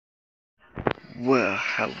Well,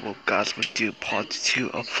 hello guys, we do part 2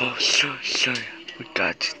 of our show. We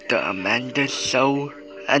got the Amanda Show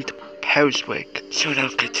and Pariswick. So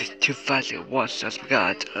don't get too fast at once as we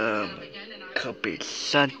got, could be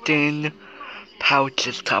something,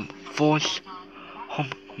 pouches time force, home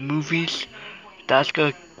movies.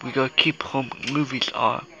 We gonna keep home movies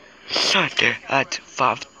on Sunday at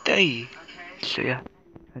 5:30. So yeah,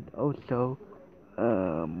 and also,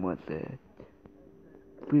 what's it?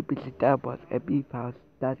 Previously that was a beef house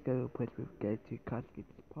that's gonna replace with Getty Caskets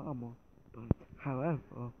Palmer. But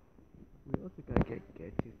however, we also gotta get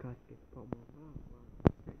Getty Caskets Palmer now while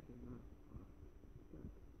checking out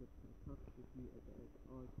the toxicity of the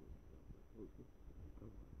artist which is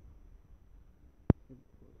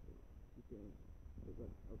important again the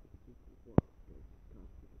rest of the sequel was Getty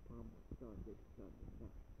Caskets Palmer started Sunday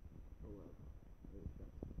night. However, there's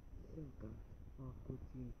that Silka Hardcore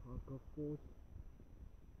Team Hardcore Force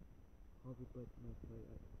Hollywood Metal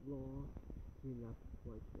Law, Relapse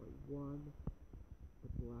 2021, The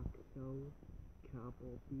Black Soul,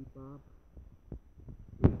 Cowboy Bebop,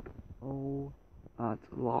 Oh, at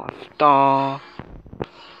Lost Star,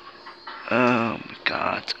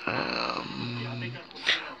 got,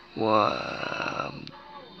 what,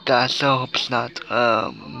 that's I hope it's not,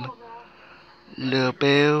 Little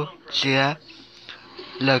Bill, yeah,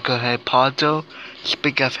 Lego Harry Potter,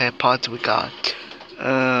 speaking of Harry Potter, we got,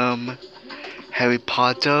 Harry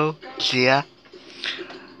Potter, yeah,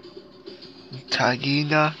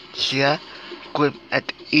 Tagina, yeah, Grim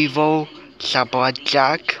and Evil, Samurai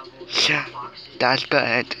Jack, yeah, that's gonna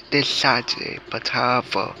end this Saturday, but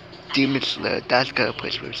however, Demon Slayer, that's gonna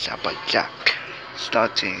play with Samurai Jack,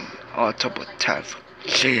 starting October 10th.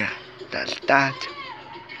 So yeah, that's that.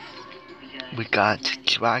 We got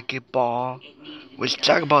Dragon Ball, which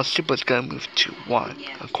Dragon Ball Super is gonna move to 1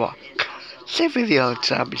 o'clock. Same video on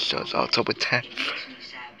episodes October 10th.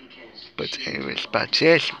 But anyways, but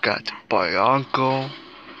yes, we got Bianco,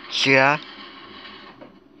 yeah,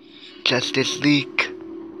 Justice League,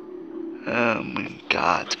 we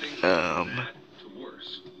got,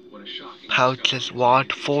 Pouches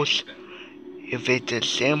Wild Force, Evaded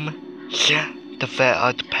Sim, yeah, The Fair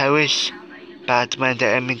Art Paris, Batman the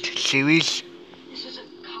Animated Series,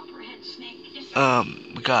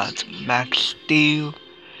 we got Max Steel,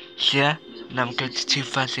 yeah, and I'm going to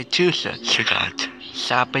 2002 sets. We got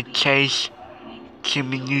Cyber Chase,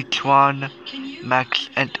 Jimmy Neutron, Max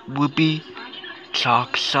and Ruby,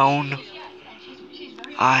 Dark Zone,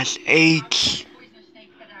 Ice Age,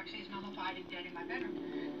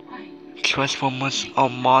 Transformers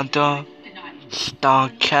Armada, Star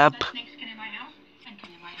Cap,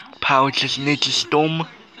 Pouches Ninja Storm,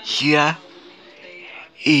 Sia,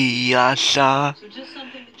 Iyasa,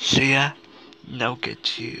 Sia, now get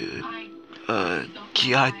to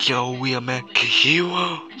G.I. Joe We American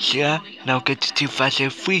Hero, Sia, now get to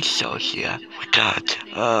 2003 shows, yeah. We got,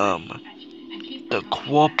 The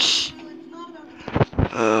Corpse,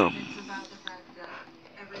 um,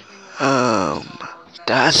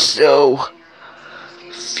 that's so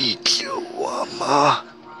Futurama.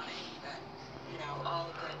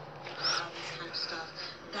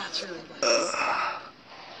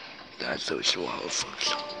 That's so swallow folks.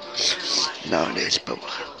 Nowadays, but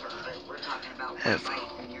heavy.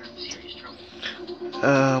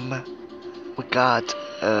 We got,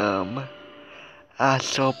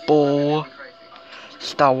 Astro Ball,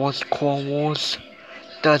 Star Wars Clone Wars,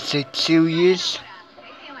 Does It Series,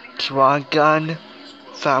 Dragon,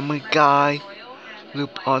 Family Guy,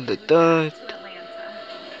 Loop on the Third,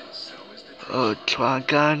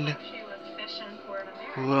 Dragon,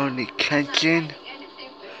 Ronnie Kenshin,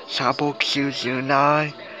 Cyborg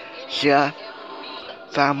 009, yeah,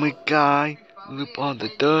 Family Guy, Loop on the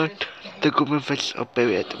Third, The Golden Fish of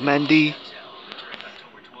Barry and Mandy.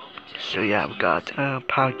 So yeah, we got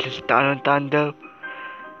Pouches Down Thunder,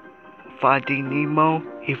 Finding Nemo,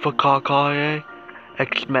 Evil Car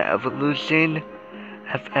X-Men Evolution,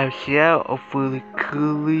 FLCL of Fully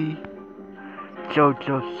Cooley,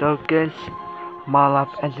 JoJo Circus, My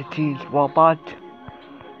Life as a Teen's Robot,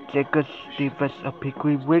 Jacob Stevens of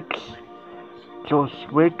Pickwick Wicks, George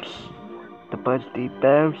Wicks, The Birthday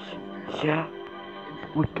Bears, yeah,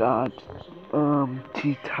 we got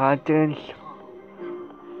Teen Titans,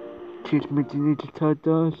 Teenage Mutant Ninja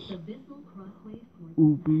Turtles,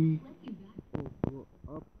 Ubi,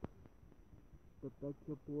 Up, The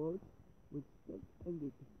Better Board, which just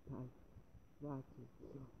ended this past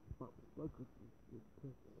Saturday, but welcome to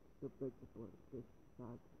the Better Board this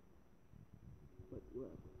Saturday. But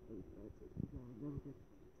well, I never get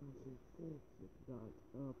something bullshit that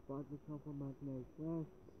Father Compromise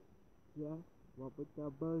West, yeah, Robert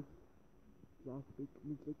Dubbers, Classic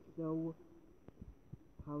Music Show,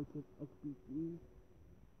 Houses SBG,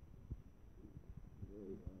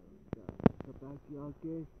 the Backyard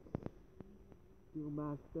Guest,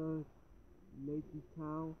 Master, Lazy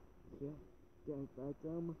Town, yeah, Dan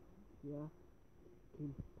Phantom, yeah,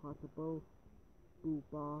 Kim Possible, Boo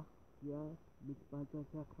Bar, yeah, Miss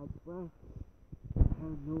Fantastic Husband,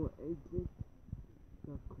 Hello Agent,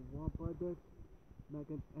 the Kwan Brothers,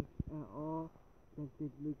 Megan XLR,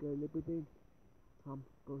 Sensitive Legal Liberty, Tom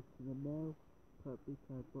Goes to the Mail, Puppy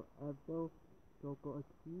Time Forever, Joker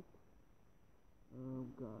Achieve,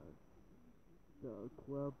 God, the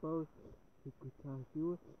Querbo, Secret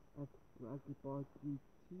Tattoo, and Dragon Ball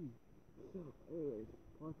GT. So, anyways,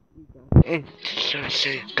 possibly that's it. So,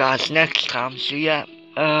 see you guys next time. See ya.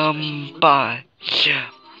 Bye. Yeah,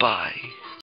 bye.